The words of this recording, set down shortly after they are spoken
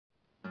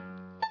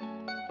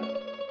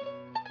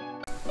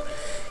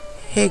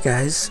Hey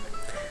guys,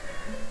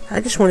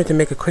 I just wanted to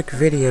make a quick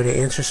video to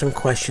answer some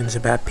questions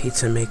about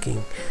pizza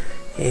making.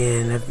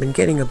 And I've been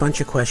getting a bunch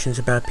of questions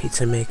about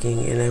pizza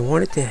making, and I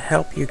wanted to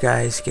help you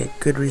guys get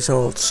good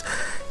results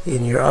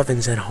in your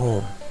ovens at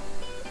home.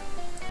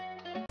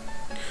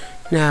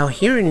 Now,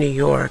 here in New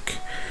York,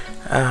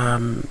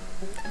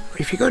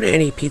 if you go to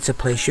any pizza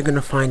place, you're going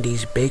to find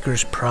these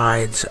Baker's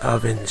Pride's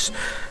ovens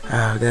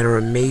that are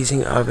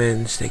amazing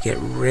ovens. They get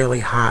really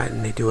hot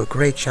and they do a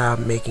great job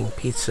making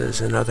pizzas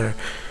and other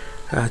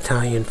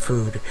Italian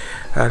food.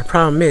 The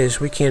problem is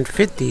we can't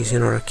fit these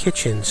in our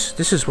kitchens.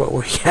 This is what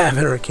we have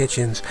in our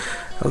kitchens,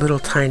 a little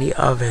tiny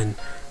oven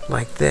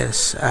like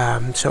this.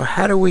 So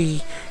how do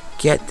we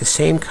get the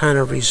same kind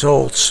of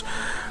results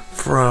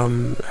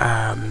from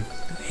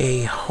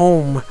a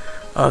home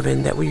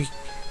oven that we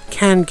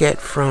can get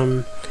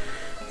from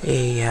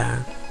a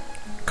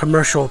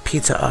commercial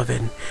pizza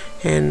oven?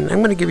 And I'm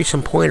going to give you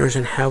some pointers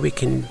on how we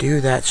can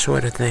do that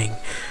sort of thing.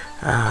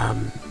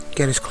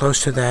 Get as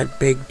close to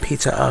that big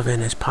pizza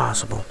oven as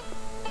possible.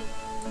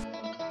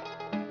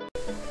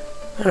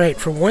 Alright,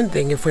 for one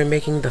thing, if we're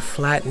making the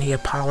flat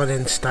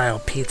Neapolitan style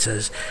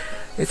pizzas,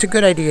 it's a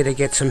good idea to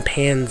get some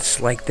pans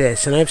like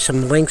this, and I have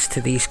some links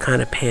to these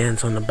kind of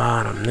pans on the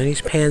bottom. Now,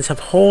 these pans have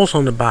holes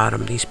on the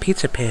bottom. These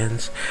pizza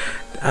pans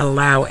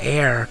allow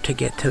air to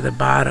get to the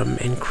bottom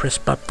and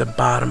crisp up the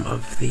bottom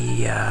of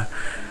the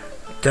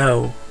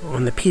dough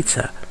on the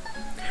pizza.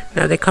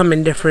 Now, they come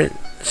in different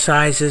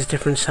sizes,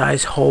 different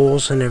size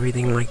holes and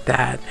everything like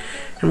that.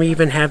 And we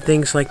even have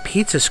things like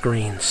pizza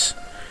screens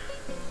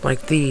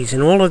like these,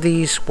 and all of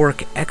these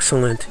work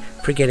excellent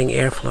for getting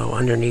airflow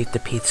underneath the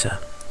pizza.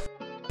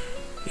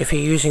 If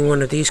you're using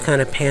one of these kind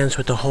of pans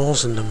with the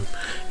holes in them,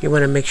 you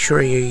want to make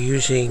sure you're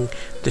using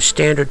the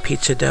standard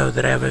pizza dough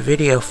that I have a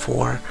video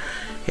for,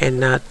 and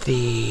not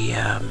the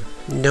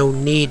no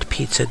knead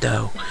pizza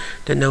dough.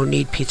 The no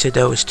knead pizza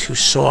dough is too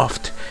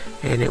soft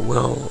and it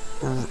will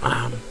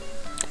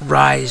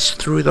rise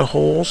through the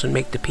holes and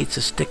make the pizza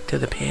stick to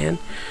the pan.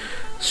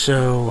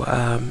 So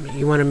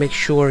you want to make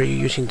sure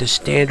you're using the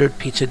standard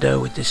pizza dough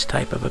with this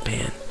type of a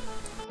pan.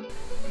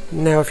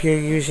 Now, if you're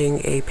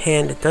using a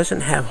pan that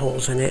doesn't have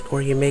holes in it,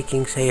 or you're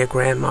making, say, a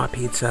grandma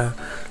pizza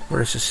or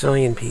a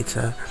Sicilian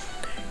pizza,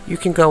 you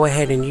can go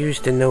ahead and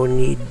use the no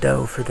knead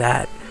dough for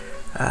that.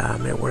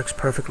 It works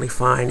perfectly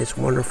fine. It's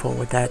wonderful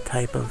with that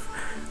type of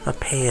a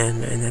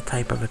pan and that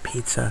type of a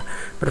pizza.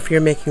 But if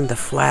you're making the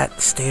flat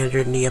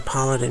standard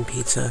Neapolitan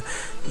pizza,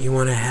 you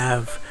want to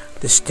have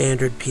the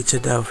standard pizza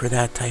dough for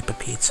that type of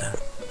pizza.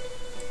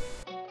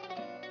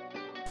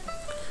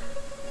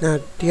 Now,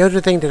 the other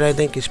thing that I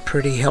think is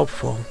pretty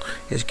helpful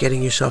is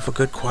getting yourself a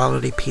good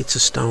quality pizza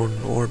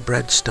stone or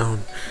bread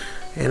stone,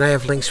 and I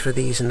have links for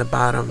these in the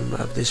bottom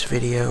of this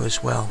video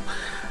as well.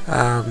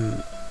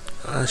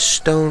 A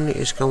stone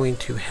is going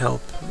to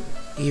help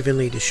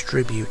evenly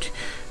distribute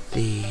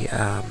the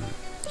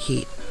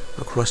heat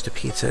across the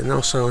pizza, and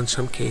also in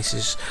some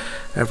cases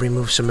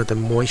remove some of the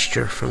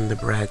moisture from the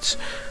breads.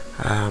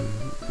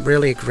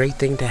 Really a great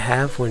thing to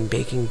have when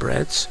baking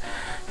breads.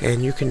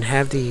 And you can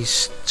have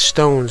these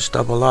stones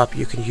double up.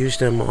 You can use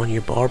them on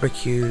your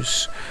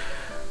barbecues,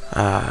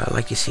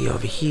 like you see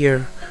over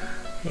here,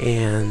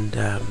 and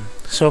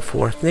so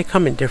forth. And they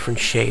come in different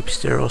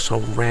shapes. They're also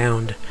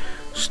round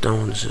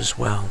stones as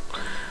well.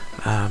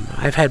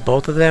 I've had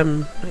both of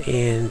them,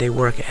 and they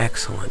work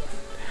excellent.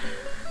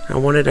 Now,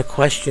 one of the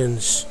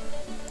questions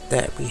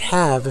that we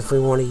have if we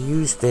want to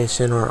use this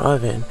in our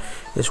oven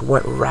is,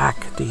 what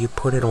rack do you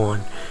put it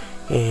on?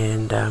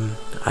 And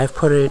I've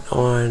put it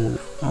on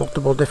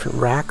multiple different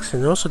racks,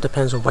 and it also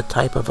depends on what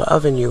type of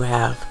oven you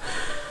have.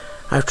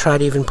 I've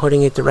tried even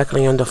putting it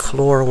directly on the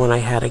floor when I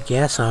had a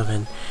gas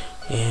oven,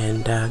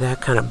 and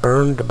that kind of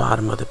burned the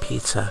bottom of the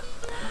pizza.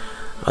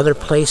 Other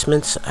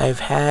placements I've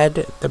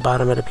had, the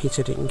bottom of the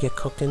pizza didn't get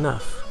cooked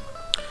enough.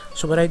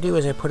 So what I do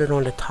is I put it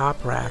on the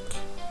top rack,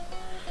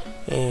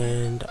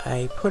 and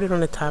I put it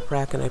on the top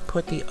rack, and I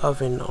put the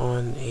oven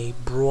on a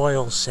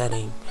broil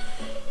setting.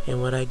 And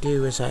what I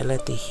do is I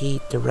let the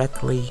heat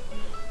directly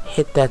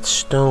hit that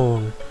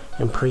stone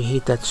and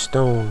preheat that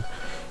stone.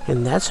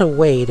 And that's a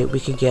way that we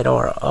can get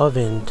our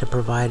oven to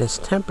provide us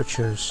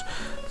temperatures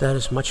that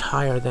is much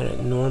higher than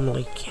it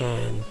normally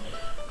can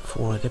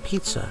for the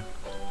pizza.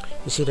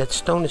 You see, that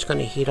stone is going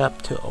to heat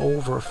up to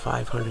over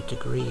 500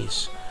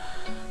 degrees.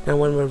 Now,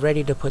 when we're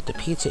ready to put the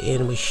pizza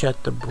in, we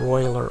shut the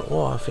broiler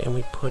off and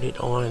we put it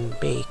on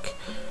bake.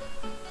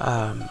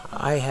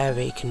 I have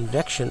a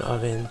convection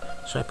oven,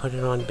 so I put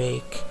it on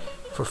bake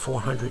for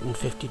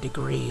 450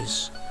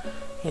 degrees.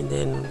 And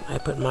then I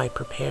put my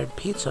prepared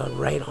pizza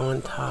right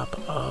on top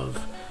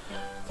of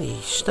the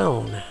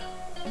stone.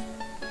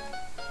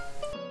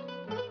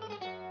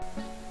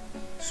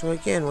 So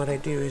again, what I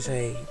do is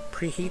I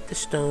preheat the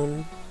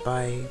stone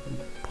by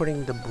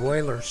putting the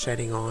broiler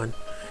setting on,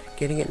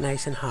 getting it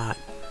nice and hot,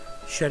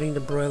 shutting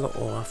the broiler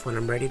off when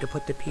I'm ready to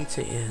put the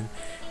pizza in,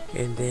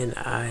 and then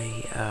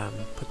I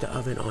put the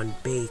oven on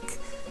bake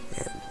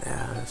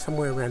at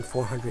somewhere around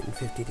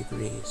 450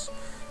 degrees.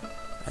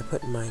 I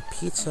put my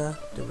pizza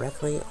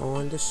directly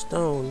on the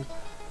stone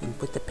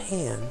with the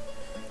pan.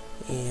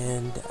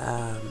 And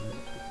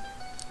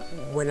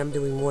when I'm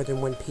doing more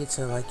than one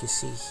pizza like you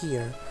see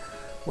here,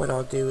 what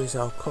I'll do is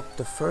I'll cook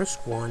the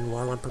first one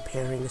while I'm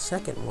preparing the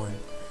second one.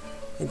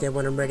 And then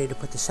when I'm ready to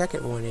put the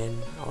second one in,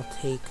 I'll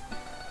take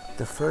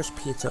the first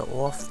pizza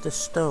off the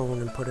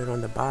stone and put it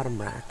on the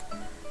bottom rack.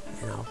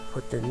 And I'll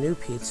put the new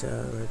pizza,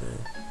 or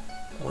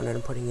the one that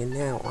I'm putting in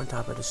now, on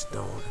top of the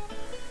stone.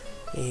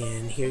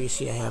 And here you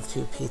see I have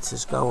two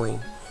pizzas going,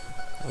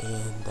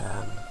 and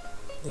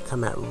they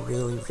come out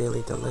really,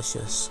 really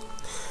delicious.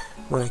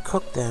 When I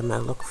cook them, I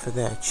look for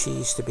the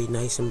cheese to be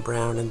nice and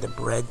brown and the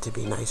bread to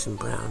be nice and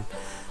brown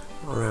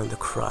around the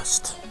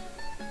crust.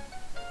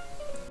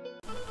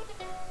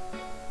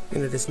 You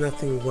know, there's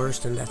nothing worse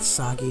than that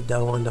soggy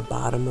dough on the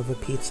bottom of a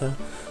pizza.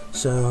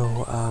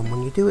 So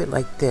when you do it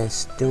like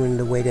this, doing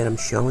the way that I'm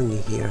showing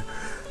you here,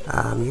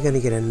 you're going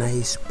to get a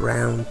nice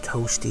brown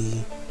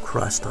toasty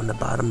crust on the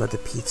bottom of the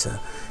pizza.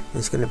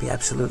 It's going to be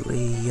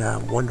absolutely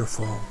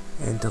wonderful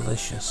and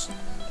delicious.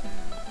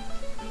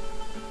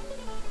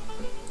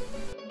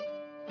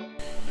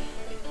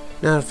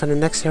 Now, for the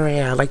next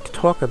area I'd like to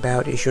talk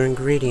about is your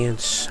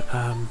ingredients.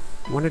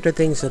 One of the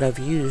things that I've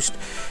used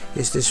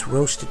is this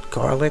roasted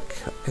garlic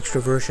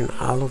extra virgin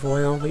olive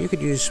oil. But you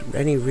could use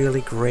any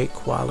really great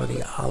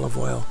quality olive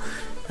oil,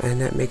 and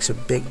that makes a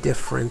big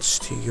difference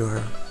to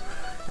your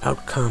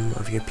outcome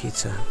of your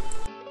pizza.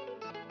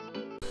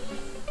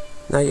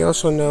 Now, you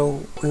also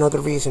know another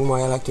reason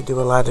why I like to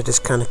do a lot of this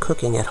kind of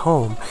cooking at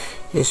home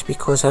is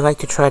because I like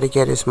to try to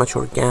get as much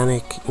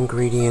organic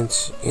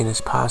ingredients in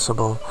as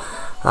possible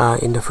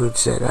in the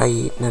foods that I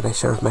eat and that I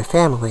serve my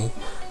family.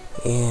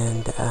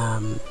 And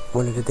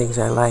one of the things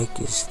I like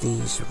is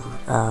these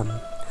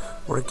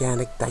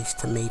organic diced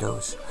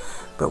tomatoes.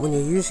 But when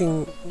you're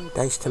using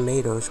diced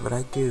tomatoes, what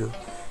I do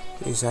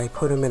is I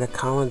put them in a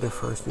colander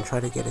first and try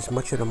to get as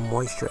much of the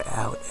moisture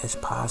out as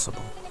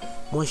possible.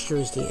 Moisture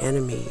is the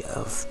enemy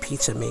of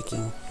pizza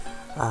making.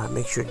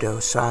 Makes your dough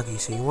soggy,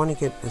 so you want to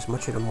get as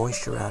much of the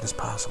moisture out as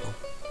possible.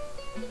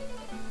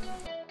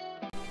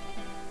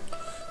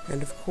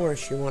 And of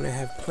course, you want to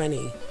have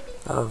plenty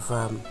of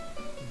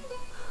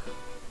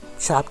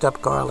chopped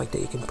up garlic that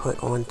you can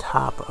put on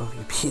top of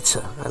your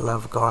pizza. I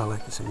love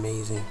garlic, it's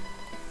amazing.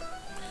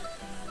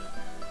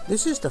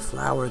 This is the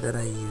flour that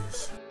I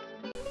use.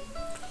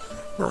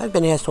 Now, I've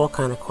been asked all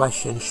kind of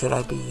questions. Should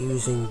I be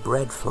using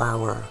bread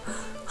flour,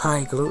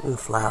 high gluten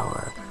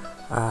flour,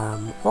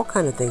 all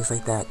kind of things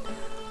like that.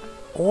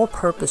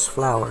 All-purpose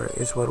flour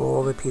is what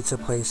all the pizza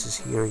places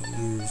here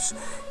use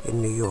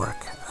in New York.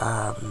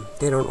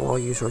 They don't all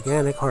use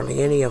organic,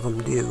 hardly any of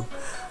them do.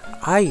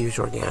 I use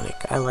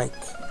organic. I like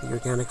the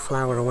organic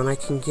flour, and when I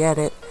can get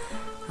it,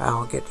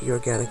 I'll get the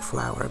organic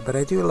flour. But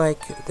I do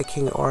like the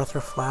King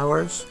Arthur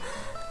flours.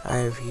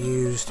 I've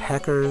used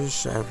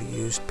Heckers, I've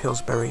used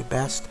Pillsbury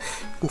Best.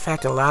 In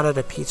fact, a lot of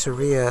the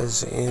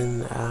pizzerias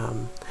in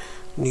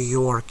New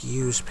York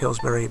use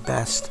Pillsbury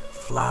Best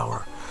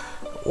flour.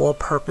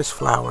 All-purpose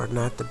flour,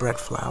 not the bread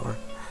flour.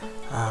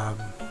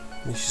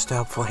 It's just a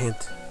helpful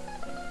hint.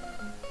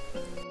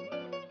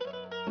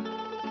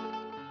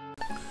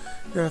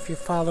 Now, if you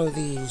follow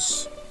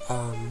these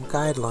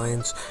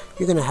guidelines,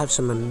 you're going to have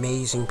some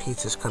amazing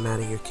pizzas come out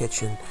of your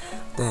kitchen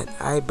that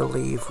I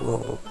believe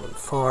will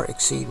far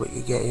exceed what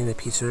you get in a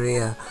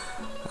pizzeria,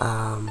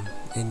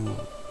 and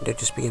they'll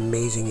just be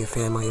amazing. Your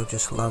family will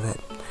just love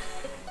it.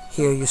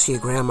 Here you see a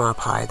grandma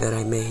pie that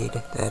I made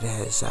that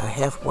has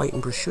half white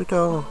and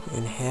prosciutto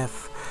and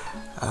half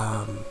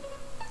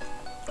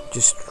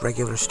just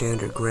regular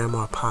standard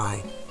grandma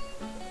pie.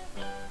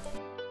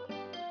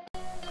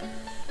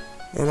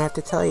 And I have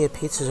to tell you,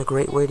 pizza is a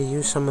great way to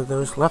use some of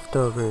those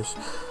leftovers.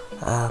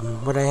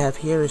 What I have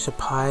here is a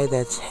pie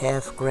that's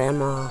half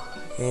grandma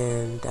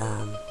and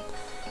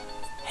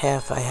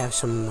half I have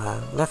some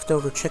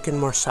leftover chicken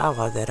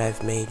marsala that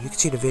I've made. You can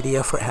see the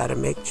video for how to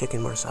make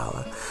chicken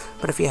marsala.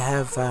 But if you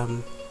have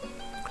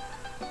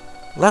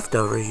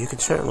leftovers, you can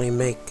certainly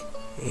make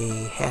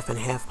a half and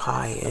half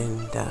pie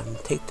and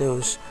take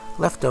those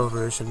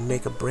leftovers and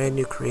make a brand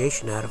new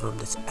creation out of them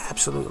that's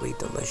absolutely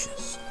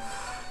delicious.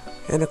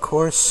 And of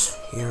course,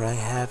 here I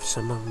have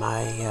some of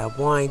my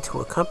wine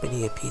to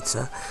accompany a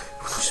pizza,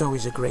 which is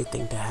always a great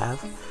thing to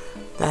have.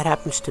 That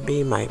happens to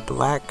be my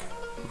black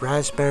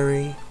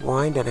raspberry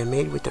wine that I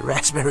made with the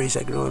raspberries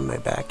I grew in my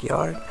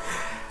backyard.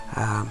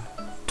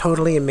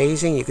 Totally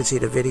amazing. You can see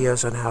the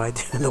videos on how I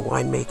do the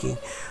winemaking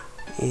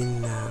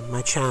in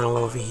my channel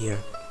over here.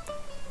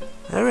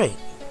 Alright.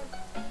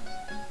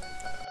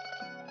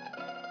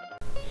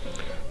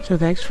 So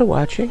thanks for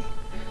watching.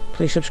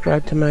 Please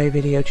subscribe to my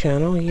video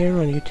channel here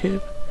on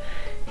YouTube,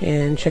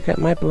 and check out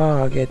my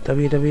blog at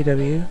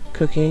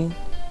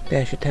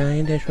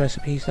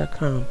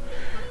www.cooking-italian-recipes.com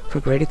for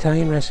great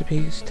Italian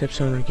recipes,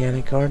 tips on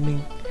organic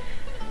gardening,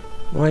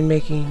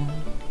 winemaking,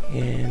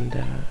 and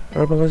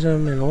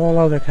herbalism, and all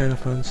other kind of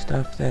fun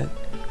stuff that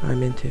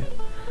I'm into.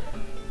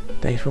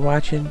 Thanks for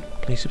watching.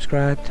 Please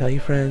subscribe, tell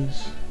your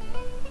friends.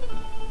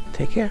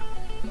 Take care.